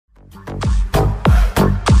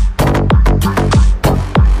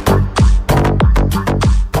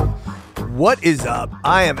What is up?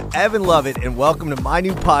 I am Evan Lovett, and welcome to my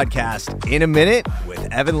new podcast, In a Minute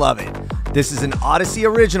with Evan Lovett. This is an Odyssey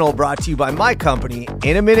original brought to you by my company,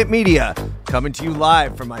 In a Minute Media, coming to you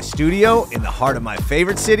live from my studio in the heart of my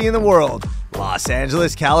favorite city in the world, Los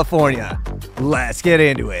Angeles, California. Let's get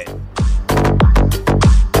into it.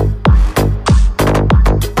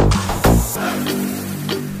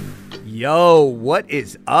 Yo, what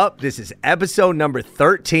is up? This is episode number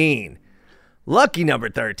 13. Lucky number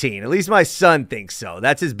 13. At least my son thinks so.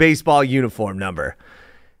 That's his baseball uniform number.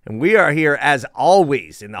 And we are here, as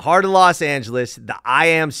always, in the heart of Los Angeles, the I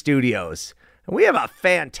Am Studios. And we have a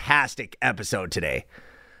fantastic episode today.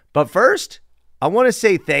 But first, I want to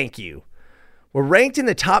say thank you. We're ranked in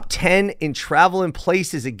the top 10 in travel and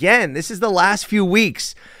places again. This is the last few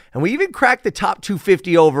weeks. And we even cracked the top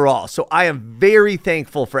 250 overall. So I am very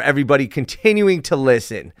thankful for everybody continuing to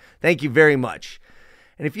listen. Thank you very much.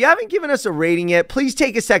 And if you haven't given us a rating yet, please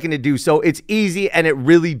take a second to do so. It's easy and it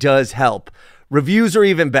really does help. Reviews are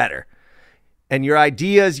even better. And your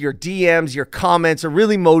ideas, your DMs, your comments are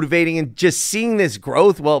really motivating. And just seeing this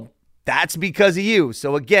growth, well, that's because of you.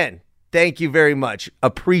 So again, thank you very much.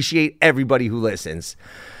 Appreciate everybody who listens.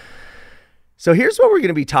 So here's what we're going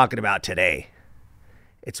to be talking about today.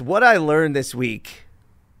 It's what I learned this week,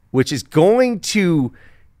 which is going to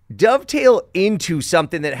dovetail into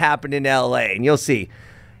something that happened in LA. And you'll see.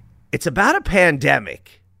 It's about a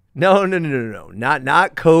pandemic. No. Not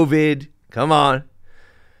COVID. Come on.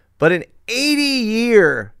 But an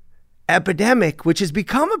 80-year epidemic, which has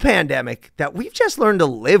become a pandemic that we've just learned to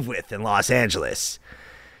live with in Los Angeles.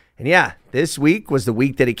 And yeah, this week was the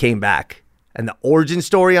week that it came back. And the origin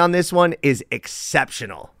story on this one is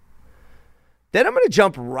exceptional. Then I'm going to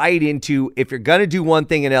jump right into, if you're going to do one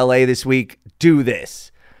thing in LA this week, do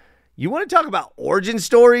this. You want to talk about origin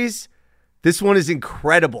stories? This one is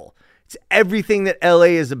incredible. It's everything that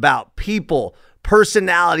LA is about. People,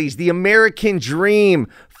 personalities, the American dream,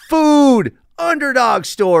 food, underdog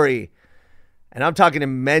story. And I'm talking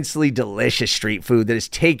immensely delicious street food that has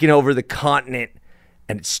taken over the continent.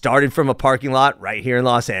 And it started from a parking lot right here in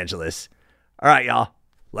Los Angeles. All right, y'all,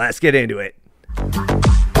 let's get into it.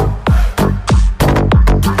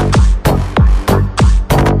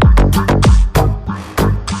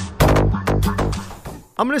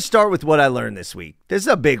 I'm going to start with what I learned this week. This is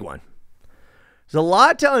a big one. There's a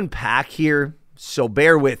lot to unpack here, so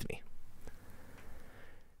bear with me.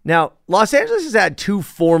 Now, Los Angeles has had two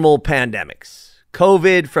formal pandemics.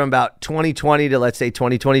 COVID from about 2020 to, let's say,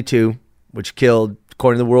 2022, which killed,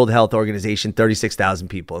 according to the World Health Organization, 36,000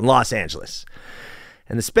 people in Los Angeles.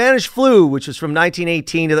 And the Spanish flu, which was from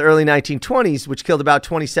 1918 to the early 1920s, which killed about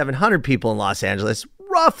 2,700 people in Los Angeles,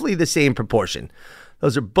 roughly the same proportion.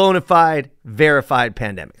 Those are bona fide, verified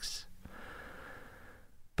pandemics.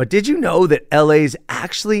 But did you know that LA's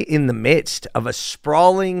actually in the midst of a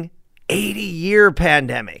sprawling 80-year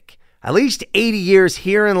pandemic? At least 80 years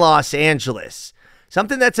here in Los Angeles.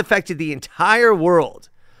 Something that's affected the entire world.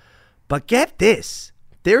 But get this,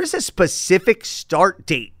 there is a specific start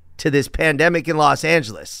date to this pandemic in Los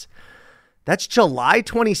Angeles. That's July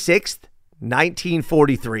 26th,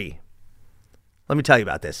 1943. Let me tell you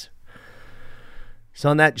about this. So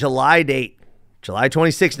on that July date, July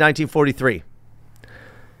 26, 1943,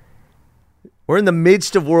 we're in the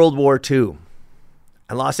midst of World War II,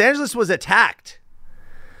 and Los Angeles was attacked.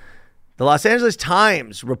 The Los Angeles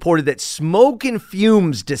Times reported that smoke and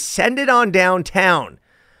fumes descended on downtown,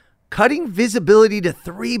 cutting visibility to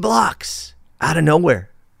 3 blocks out of nowhere.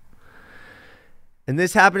 And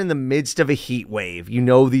this happened in the midst of a heat wave. You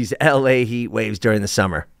know these LA heat waves during the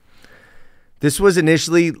summer. This was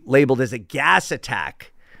initially labeled as a gas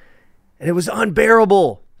attack, and it was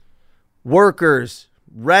unbearable. Workers,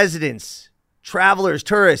 residents, travelers,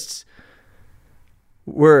 tourists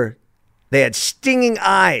they had stinging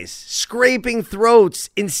eyes, scraping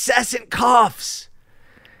throats, incessant coughs.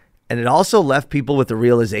 And it also left people with the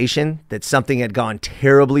realization that something had gone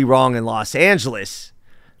terribly wrong in Los Angeles,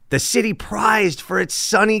 the city prized for its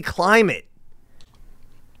sunny climate.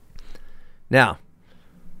 Now,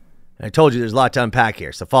 I told you there's a lot to unpack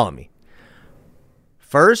here, so follow me.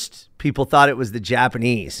 First, people thought it was the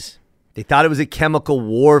Japanese. They thought it was a chemical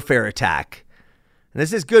warfare attack. And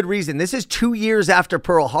this is good reason. This is 2 years after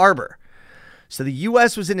Pearl Harbor. So the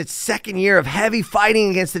U.S. was in its second year of heavy fighting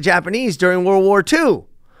against the Japanese during World War II.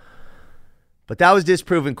 But that was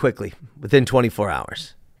disproven quickly, within 24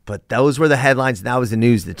 hours. But those were the headlines, and that was the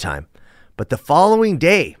news at the time. But the following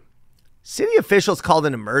day, city officials called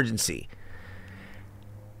an emergency.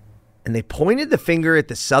 And they pointed the finger at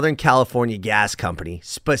the Southern California Gas Company,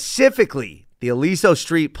 specifically the Aliso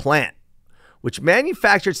Street plant, which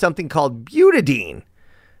manufactured something called butadiene.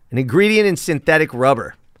 an ingredient in synthetic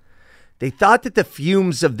rubber. They thought that the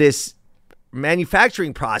fumes of this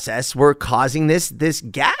manufacturing process were causing this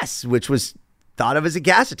gas, which was thought of as a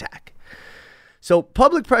gas attack. So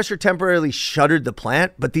public pressure temporarily shuttered the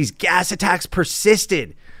plant, but these gas attacks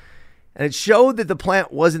persisted, and it showed that the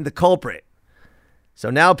plant wasn't the culprit. So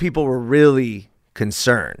now people were really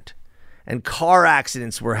concerned, and car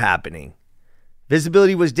accidents were happening.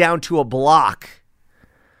 Visibility was down to a block.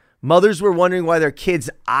 Mothers were wondering why their kids'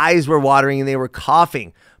 eyes were watering and they were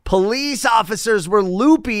coughing. Police officers were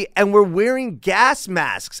loopy and were wearing gas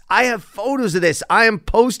masks. I have photos of this. I am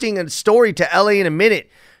posting a story to LA in a minute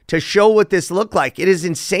to show what this looked like. It is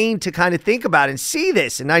insane to kind of think about and see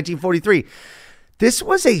this in 1943. This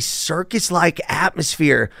was a circus-like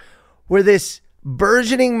atmosphere where this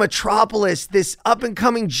burgeoning metropolis, this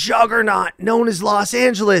up-and-coming juggernaut known as Los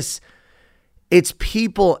Angeles, its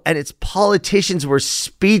people and its politicians were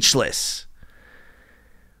speechless.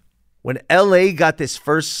 When LA got this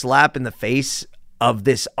first slap in the face of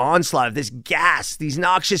this onslaught, of this gas, these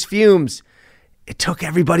noxious fumes, it took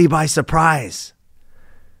everybody by surprise.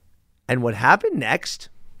 And what happened next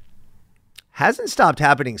hasn't stopped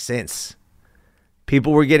happening since.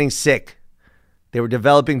 People were getting sick. They were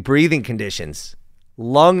developing breathing conditions,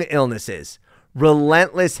 lung illnesses,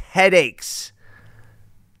 relentless headaches.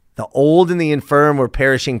 The old and the infirm were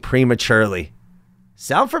perishing prematurely.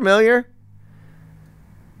 Sound familiar?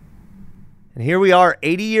 And here we are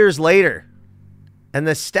 80 years later. And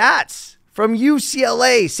the stats from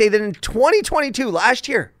UCLA say that in 2022, last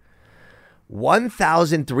year,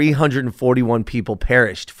 1,341 people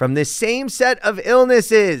perished from this same set of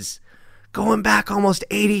illnesses, going back almost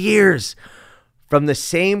 80 years, from the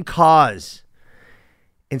same cause.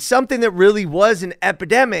 In something that really was an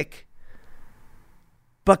epidemic,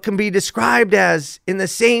 but can be described as in the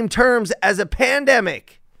same terms as a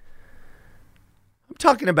pandemic. I'm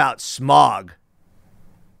talking about smog,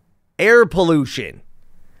 air pollution.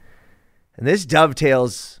 And this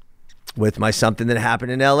dovetails with something that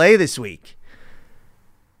happened in LA this week.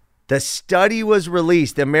 The study was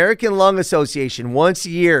released. The American Lung Association once a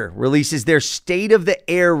year releases their State of the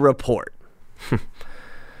Air report.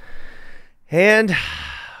 And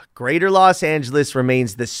Greater Los Angeles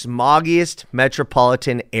remains the smoggiest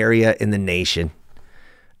metropolitan area in the nation.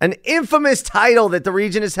 An infamous title that the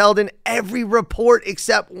region has held in every report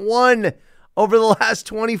except one over the last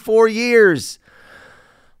 24 years.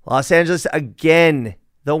 Los Angeles, again,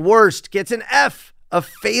 the worst, gets an F, a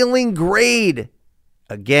failing grade.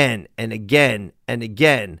 Again and again and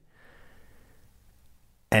again.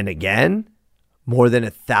 And again, more than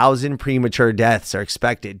 1,000 premature deaths are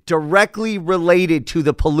expected, directly related to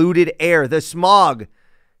the polluted air, the smog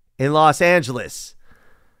in Los Angeles.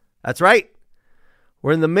 That's right.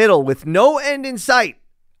 We're in the middle with no end in sight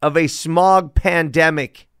of a smog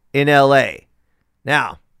pandemic in LA.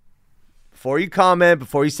 Now, before you comment,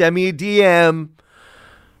 before you send me a DM,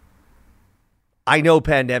 I know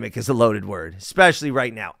pandemic is a loaded word, especially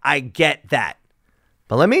right now. I get that.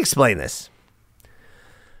 But let me explain this.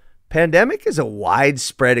 Pandemic is a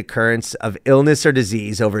widespread occurrence of illness or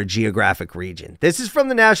disease over a geographic region. This is from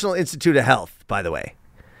the National Institute of Health, by the way.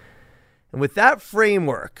 And with that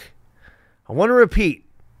framework, I want to repeat,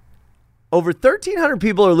 over 1,300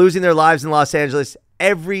 people are losing their lives in Los Angeles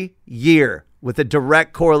every year with a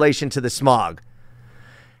direct correlation to the smog.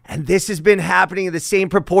 And this has been happening in the same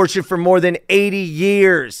proportion for more than 80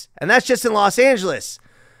 years. And that's just in Los Angeles.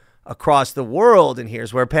 Across the world, and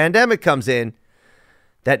here's where pandemic comes in,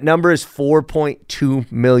 that number is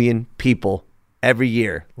 4.2 million people every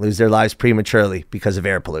year lose their lives prematurely because of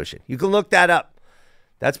air pollution. You can look that up.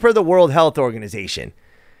 That's per the World Health Organization.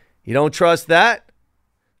 You don't trust that?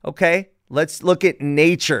 Okay, let's look at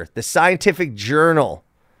Nature, the scientific journal.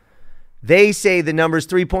 They say the number is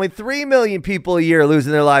 3.3 million people a year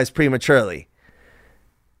losing their lives prematurely.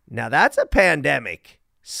 Now that's a pandemic.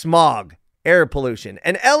 Smog, air pollution.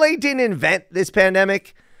 And LA didn't invent this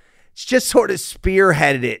pandemic. It's just sort of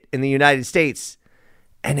spearheaded it in the United States.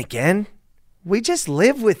 And again, we just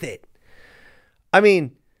live with it. I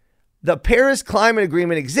mean, the Paris Climate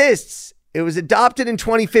Agreement exists. It was adopted in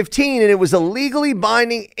 2015, and it was a legally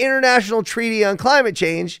binding international treaty on climate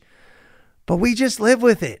change, but we just live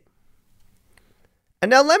with it. And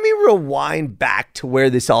now let me rewind back to where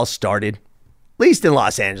this all started, at least in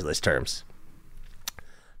Los Angeles terms.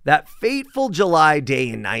 That fateful July day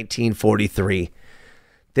in 1943.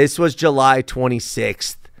 This was July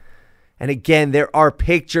 26th. And again, there are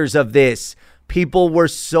pictures of this. People were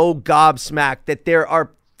so gobsmacked that there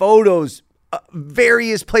are photos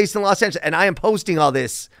various places in Los Angeles, and I am posting all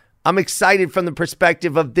this. I'm excited from the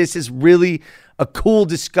perspective of this is really a cool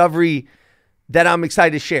discovery that I'm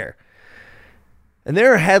excited to share. And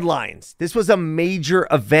there are headlines. This was a major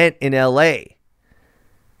event in LA.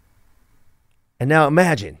 And now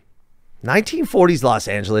imagine, 1940s Los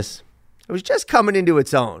Angeles. It was just coming into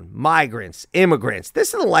its own. Migrants, immigrants.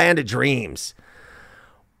 This is the land of dreams.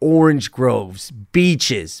 Orange groves,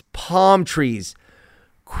 beaches, palm trees,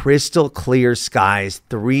 crystal clear skies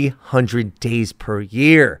 300 days per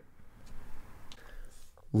year.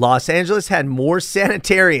 Los Angeles had more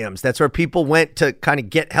sanitariums. That's where people went to kind of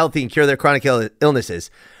get healthy and cure their chronic illnesses.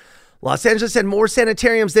 Los Angeles had more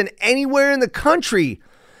sanitariums than anywhere in the country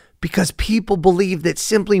because people believed that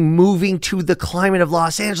simply moving to the climate of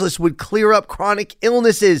Los Angeles would clear up chronic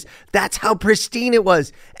illnesses. That's how pristine it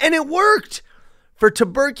was. And it worked. For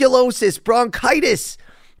tuberculosis, bronchitis,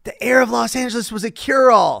 the air of Los Angeles was a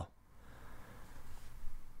cure-all.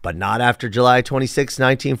 But not after July 26,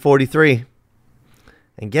 1943.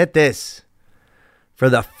 And get this,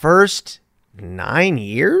 for the first 9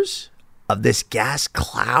 years of this gas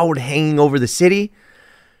cloud hanging over the city,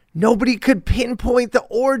 nobody could pinpoint the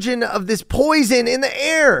origin of this poison in the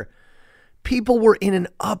air. People were in an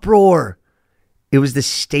uproar. It was the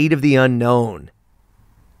state of the unknown.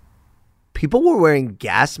 People were wearing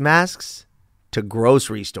gas masks to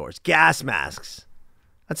grocery stores. Gas masks.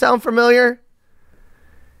 That sound familiar?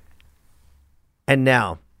 And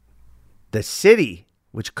now, the city,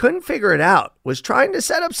 which couldn't figure it out, was trying to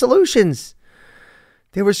set up solutions.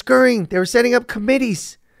 They were scurrying. They were setting up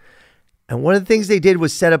committees. And one of the things they did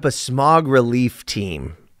was set up a smog relief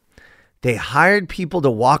team. They hired people to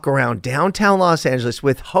walk around downtown Los Angeles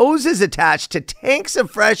with hoses attached to tanks of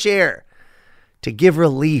fresh air to give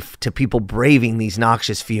relief to people braving these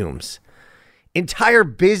noxious fumes. Entire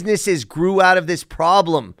businesses grew out of this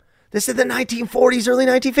problem. This is the 1940s, early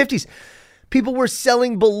 1950s. People were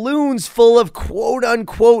selling balloons full of quote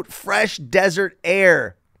unquote fresh desert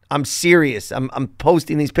air. I'm serious. I'm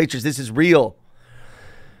posting these pictures. This is real.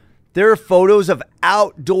 There are photos of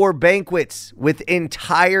outdoor banquets with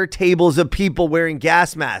entire tables of people wearing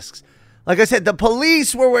gas masks. Like I said, the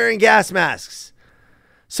police were wearing gas masks.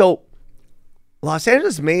 So Los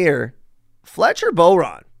Angeles Mayor Fletcher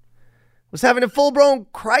Boron was having a full-blown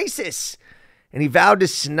crisis, and he vowed to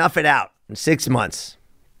snuff it out in 6 months.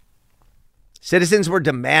 Citizens were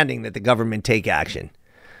demanding that the government take action.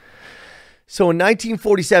 So in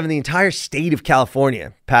 1947, the entire state of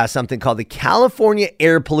California passed something called the California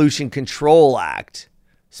Air Pollution Control Act,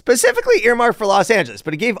 specifically earmarked for Los Angeles,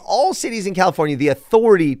 but it gave all cities in California the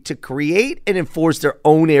authority to create and enforce their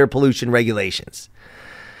own air pollution regulations.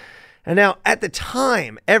 And now, at the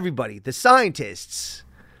time, everybody, the scientists,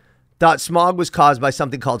 thought smog was caused by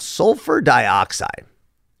something called sulfur dioxide.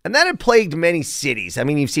 And that had plagued many cities. I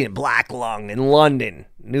mean, you've seen it, Black Lung in London,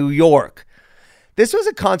 New York. This was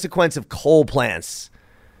a consequence of coal plants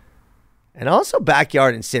and also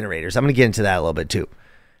backyard incinerators. I'm going to get into that a little bit too.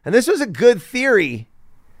 And this was a good theory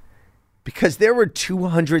because there were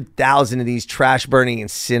 200,000 of these trash burning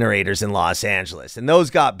incinerators in Los Angeles, and those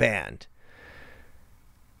got banned.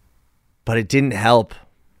 But it didn't help.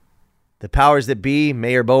 The powers that be,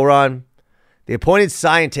 Mayor Boron, they appointed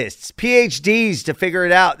scientists, PhDs to figure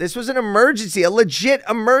it out. This was an emergency, a legit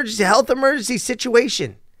emergency, health emergency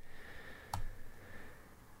situation.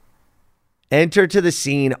 Enter to the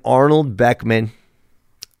scene Arnold Beckman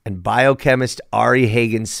and biochemist Ari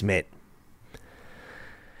Hagen-Smit.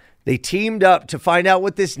 They teamed up to find out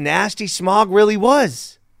what this nasty smog really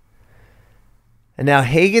was. And now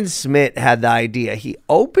Hagen-Smit had the idea. He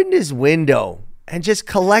opened his window and just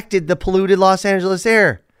collected the polluted Los Angeles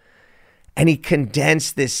air. And he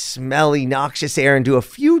condensed this smelly, noxious air into a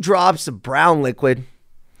few drops of brown liquid.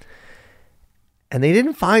 And they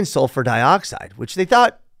didn't find sulfur dioxide, which they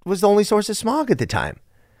thought was the only source of smog at the time.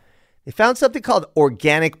 They found something called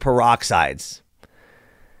organic peroxides.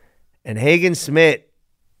 And Hagen-Smit,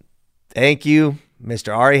 thank you,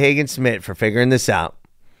 Mr. Ari Hagen-Smit, for figuring this out.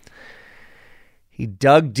 He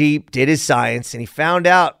dug deep, did his science, and he found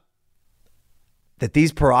out that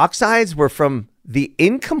these peroxides were from the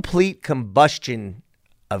incomplete combustion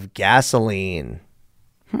of gasoline.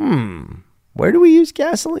 Where do we use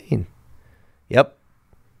gasoline? Yep.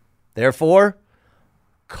 Therefore,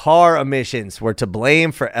 car emissions were to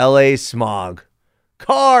blame for LA's smog.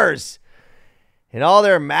 Cars! In all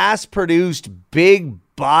their mass-produced,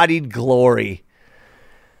 big-bodied glory.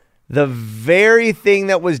 The very thing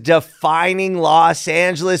that was defining Los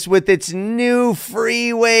Angeles with its new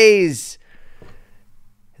freeways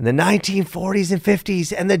in the 1940s and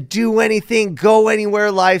 50s and the do anything, go anywhere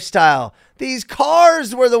lifestyle. These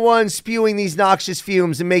cars were the ones spewing these noxious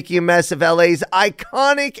fumes and making a mess of LA's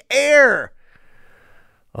iconic air.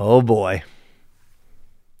 Oh boy.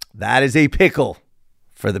 That is a pickle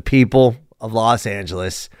for the people of Los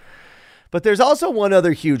Angeles. But there's also one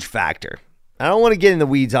other huge factor. I don't want to get in the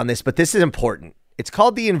weeds on this, but this is important. It's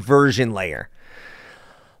called the inversion layer.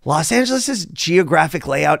 Los Angeles' geographic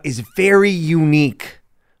layout is very unique.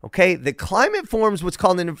 Okay, the climate forms what's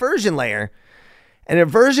called an inversion layer. An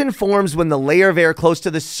inversion forms when the layer of air close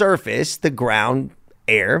to the surface, the ground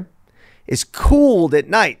air, is cooled at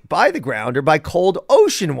night by the ground or by cold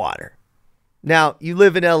ocean water. Now, you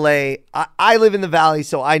live in LA. I live in the valley,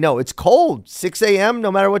 so I know it's cold. 6 a.m.,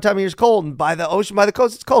 no matter what time of year, it's cold. And by the ocean, by the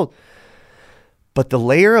coast, it's cold. But the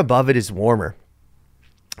layer above it is warmer.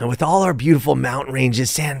 And with all our beautiful mountain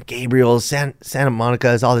ranges, San Gabriel, Santa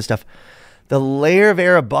Monica, all this stuff, the layer of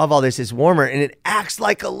air above all this is warmer, and it acts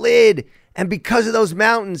like a lid. And because of those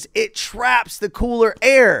mountains, it traps the cooler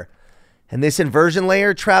air. And this inversion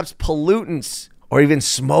layer traps pollutants or even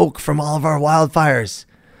smoke from all of our wildfires.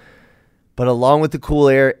 But along with the cool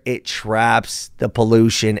air, it traps the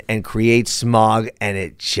pollution and creates smog, and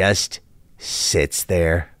it just sits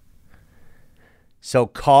there. So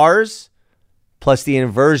cars plus the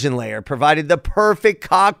inversion layer provided the perfect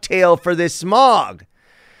cocktail for this smog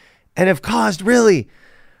and have caused really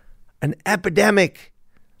an epidemic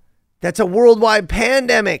that's a worldwide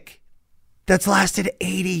pandemic that's lasted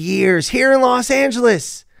 80 years here in Los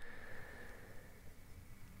Angeles.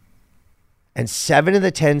 And 7 of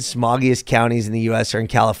the 10 smoggiest counties in the U.S. are in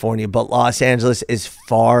California, but Los Angeles is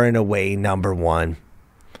far and away number 1.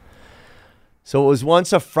 So it was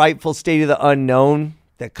once a frightful state of the unknown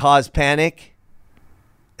that caused panic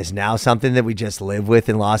is now something that we just live with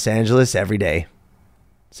in Los Angeles every day.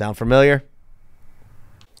 Sound familiar?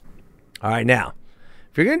 All right, now,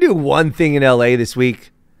 if you're going to do one thing in LA this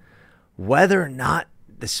week, whether or not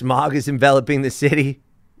the smog is enveloping the city,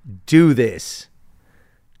 do this.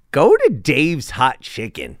 Go to Dave's Hot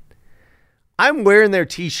Chicken. I'm wearing their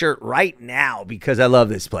t-shirt right now because I love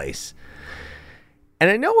this place. And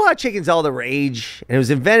I know hot chicken's all the rage, and it was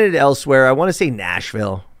invented elsewhere. I want to say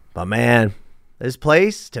Nashville. But man, this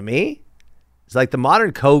place, to me, is like the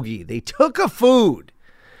modern Kogi. They took a food,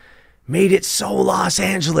 made it so Los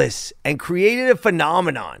Angeles, and created a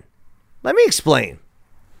phenomenon. Let me explain.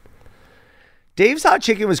 Dave's Hot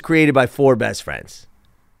Chicken was created by 4 best friends.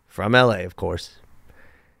 From LA, of course.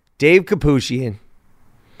 Dave Kapushian,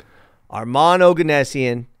 Armand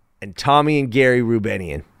Oganessian, and Tommy and Gary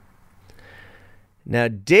Rubenian. Now,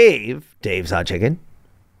 Dave's Hot Chicken,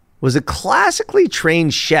 was a classically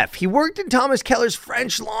trained chef. He worked in Thomas Keller's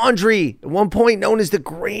French Laundry, at one point known as the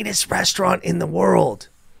greatest restaurant in the world.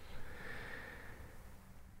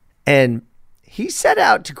 And he set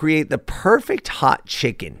out to create the perfect hot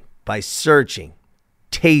chicken by searching,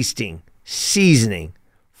 tasting, seasoning,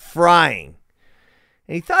 frying.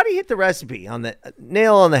 And he thought he hit the recipe on the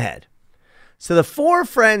nail on the head. So the 4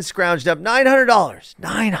 friends scrounged up $900.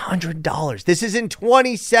 $900. This is in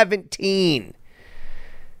 2017.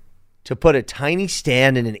 To put a tiny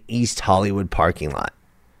stand in an East Hollywood parking lot.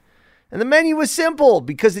 And the menu was simple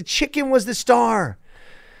because the chicken was the star.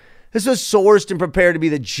 This was sourced and prepared to be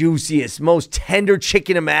the juiciest, most tender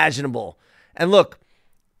chicken imaginable. And look,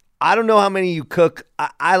 I don't know how many you cook.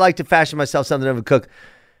 I like to fashion myself something of a cook.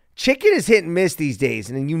 Chicken is hit and miss these days,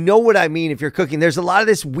 and you know what I mean if you're cooking. There's a lot of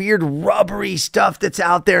this weird rubbery stuff that's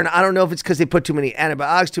out there, and I don't know if it's because they put too many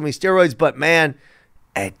antibiotics, too many steroids, but man,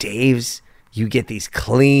 at Dave's, you get these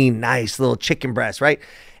clean, nice little chicken breasts, right?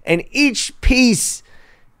 And each piece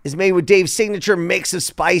is made with Dave's signature mix of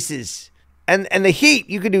spices. And the heat,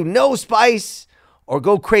 you can do no spice or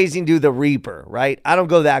go crazy and do the Reaper, right? I don't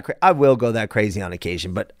go that crazy. I will go that crazy on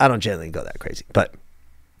occasion, but I don't generally go that crazy. But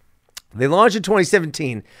they launched in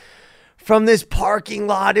 2017 from this parking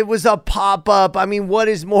lot. It was a pop-up. I mean, what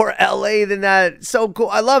is more LA than that? So cool.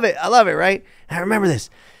 I love it. I love it, right? And I remember this.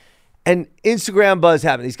 And Instagram buzz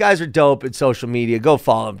happened. These guys are dope in social media. Go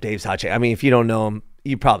follow them, Dave's Hot Chicken. I mean, if you don't know them,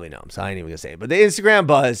 you probably know them, so I ain't even going to say it. But the Instagram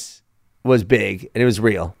buzz was big, and it was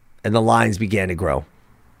real, and the lines began to grow.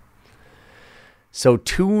 So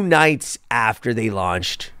 2 nights after they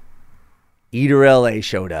launched, Eater LA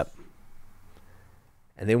showed up.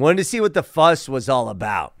 And they wanted to see what the fuss was all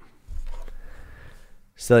about.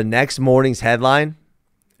 So the next morning's headline,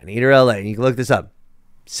 and Eater LA, and you can look this up,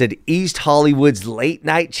 said East Hollywood's late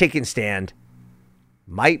night chicken stand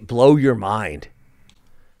might blow your mind.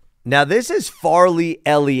 Now this is Farley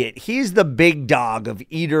Elliott. He's the big dog of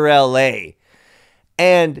Eater LA.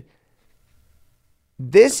 And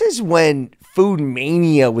this is when food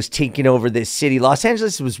mania was taking over this city. Los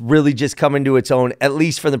Angeles was really just coming to its own, at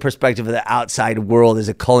least from the perspective of the outside world as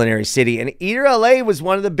a culinary city. And Eater LA was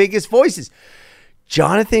one of the biggest voices.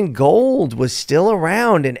 Jonathan Gold was still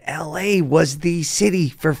around, and LA was the city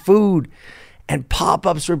for food, and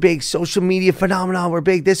pop-ups were big. Social media phenomenon were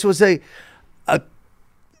big. This was a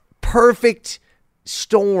perfect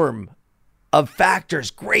storm of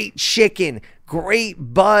factors. Great chicken, great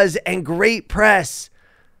buzz, and great press.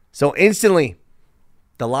 So instantly,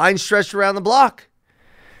 the line stretched around the block.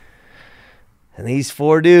 And these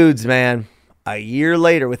four dudes, man, a year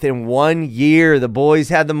later, within 1 year, the boys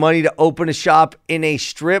had the money to open a shop in a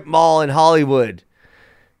strip mall in Hollywood.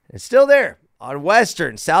 It's still there on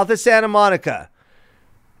Western, south of Santa Monica.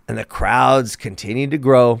 And the crowds continued to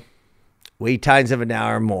grow. Wait times of an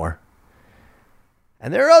hour or more.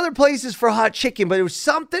 And there are other places for hot chicken, but it was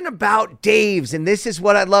something about Dave's. And this is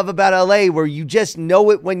what I love about LA, where you just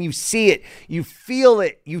know it when you see it. You feel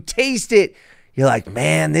it. You taste it. You're like,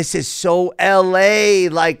 man, this is so LA.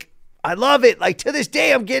 Like, I love it. Like, to this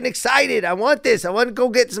day, I'm getting excited. I want this. I want to go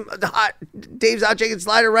get some Dave's Hot Chicken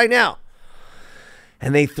Slider right now.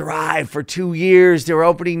 And they thrived for 2 years. They were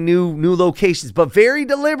opening new locations, but very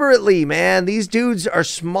deliberately, man. These dudes are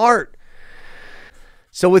smart.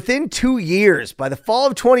 So within 2 years, by the fall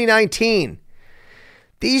of 2019,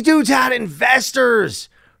 these dudes had investors,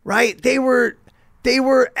 right? They were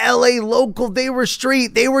LA local. They were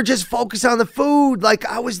street. They were just focused on the food. Like,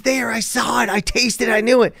 I was there. I saw it. I tasted it. I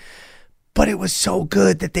knew it. But it was so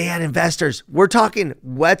good that they had investors. We're talking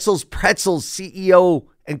Wetzel's Pretzels CEO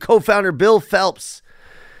and co-founder Bill Phelps.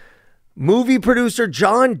 Movie producer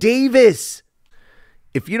John Davis.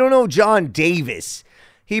 If you don't know John Davis,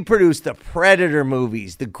 he produced the Predator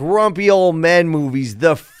movies, the Grumpy Old Men movies,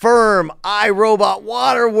 The Firm, iRobot,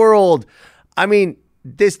 Waterworld. I mean,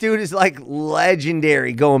 this dude is like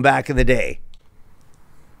legendary going back in the day.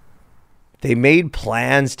 They made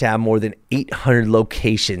plans to have more than 800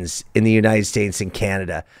 locations in the United States and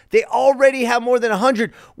Canada. They already have more than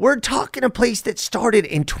 100. We're talking a place that started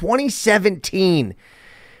in 2017.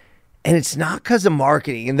 And it's not because of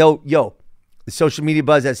marketing. And though, the social media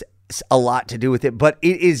buzz has a lot to do with it, but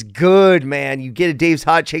it is good, man. You get a Dave's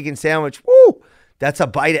Hot Chicken sandwich. Woo! That's a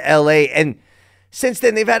bite of LA. And since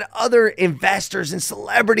then, they've had other investors and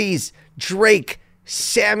celebrities. Drake,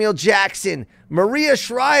 Samuel Jackson, Maria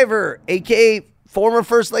Shriver, a.k.a. former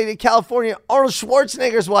First Lady of California, Arnold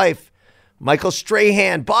Schwarzenegger's wife, Michael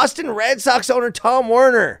Strahan, Boston Red Sox owner Tom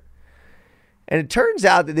Werner. And it turns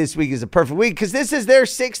out that this week is a perfect week because this is their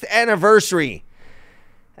 6th anniversary.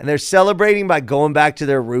 And they're celebrating by going back to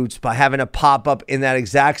their roots, by having a pop-up in that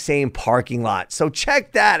exact same parking lot. So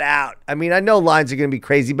check that out. I mean, I know lines are going to be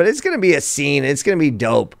crazy, but it's going to be a scene. It's going to be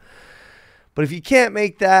dope. But if you can't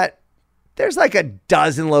make that, there's like a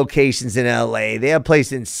dozen locations in LA. They have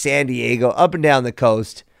places in San Diego, up and down the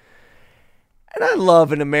coast. And I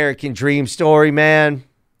love an American dream story, man.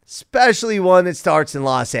 Especially one that starts in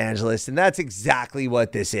Los Angeles. And that's exactly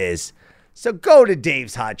what this is. So go to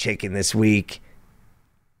Dave's Hot Chicken this week.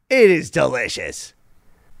 It is delicious.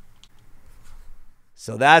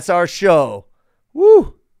 So that's our show.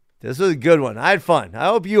 Woo! This was a good one. I had fun. I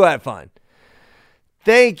hope you had fun.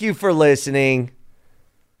 Thank you for listening.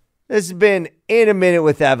 This has been In a Minute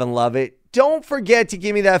with Evan Lovett. Don't forget to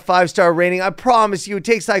give me that 5-star rating. I promise you it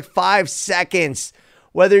takes like 5 seconds.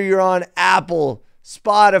 Whether you're on Apple,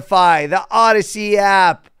 Spotify, the Odyssey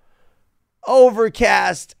app,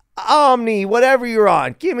 Overcast, Omni, whatever you're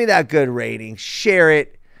on. Give me that good rating. Share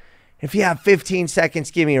it. If you have 15 seconds,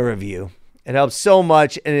 give me a review. It helps so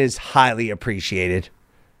much and it is highly appreciated.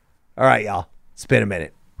 All right, y'all. It's been a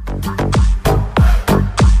minute.